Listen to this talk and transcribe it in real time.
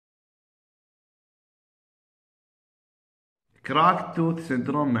كراك توث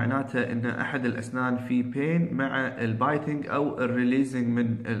سندروم معناته ان احد الاسنان في بين مع البايتنج او الريليزنج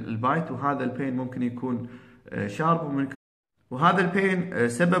من البايت، وهذا البين ممكن يكون شارب، وهذا البين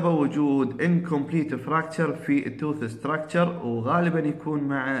سببه وجود incomplete fracture في التوث ستراكشر، وغالبا يكون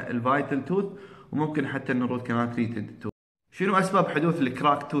مع الفايتل توث، وممكن حتى الروت كانال تريتد توث. شنو اسباب حدوث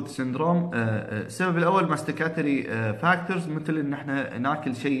الكراك توث سندروم؟ السبب الاول ماستيكاتوري فاكتورز، مثل ان احنا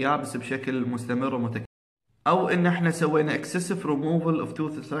ناكل شيء يابس بشكل مستمر ومتكرر، او ان احنا سوينا excessive removal of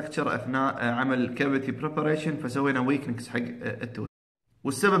tooth structure اثناء عمل cavity preparation، فسوينا weakening حق التوث.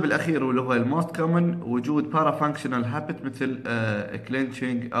 والسبب الاخير واللي هو الموست كومن، وجود parafunctional habit مثل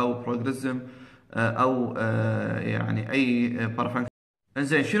clenching او progressism او يعني اي parafunctional.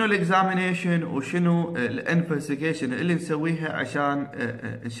 انزين، شنو الاكزامينيشن وشنو الانفستيجيشن اللي نسويها عشان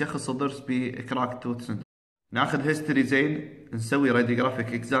نشخص الضرس بكراك توث سندروم؟ ناخذ هيستوري زين، نسوي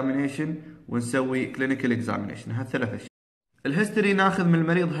راديوجرافيك اكزامينيشن، ونسوي كلينيكال اكزامينيشن. هالثلاث اشياء. الهيستوري ناخذ من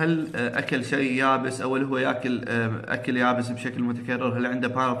المريض هل اكل شيء يابس، او هل هو ياكل اكل يابس بشكل متكرر، هل عنده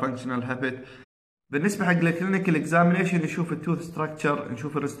بارافانكشنال هابت. بالنسبه حق الكلينيكال اكزامينيشن نشوف التوث ستراكشر،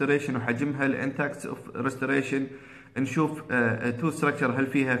 نشوف الريستوريشن وحجمها، الانتاكس اوف ريستوريشن، نشوف التوث ستراكشر هل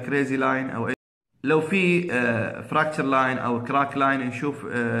فيها كريزي لاين او لو في فراكتشر لاين او كراك لاين، نشوف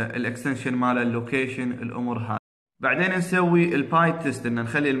الاكستنشن مال اللوكيشن، الامور هذه. بعدين نسوي البايت تيست، ان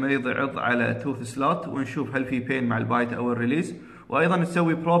نخلي المريض يعض على توث سلوت ونشوف هل في بين مع البايت او الريليز. وايضا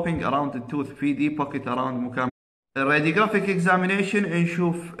نسوي بروبينج اراوند التوث، في دي بوكيت اراوند مكان. الراديوجرافيك اكزامينيشن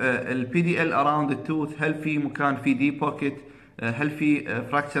نشوف البي دي ال اراوند التوث، هل في مكان في دي بوكيت، هل في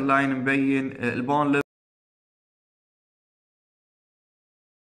فراكتشر لاين مبين، البون.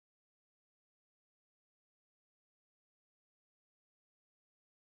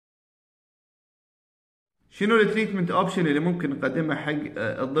 شنو التريتمنت اوبشن اللي ممكن نقدمه حق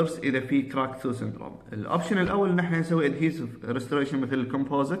الضرس اذا في كراك توث سندروم؟ الاوبشن الاول ان احنا نسوي ادهيسيف ريستوريشن مثل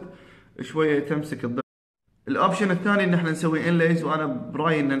الكومبوزيت، شويه تمسك الضرس. الاوبشن الثاني ان احنا نسوي انليز، وانا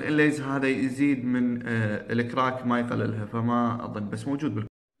برايي ان الانليز هذا يزيد من الكراك ما يقللها، فما اظن بس موجود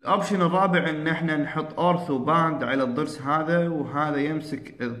الاوبشن الرابع ان احنا نحط اورثو باند على الضرس هذا، وهذا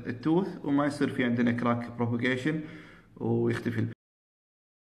يمسك التوث وما يصير في عندنا كراك بروباجيشن ويختفي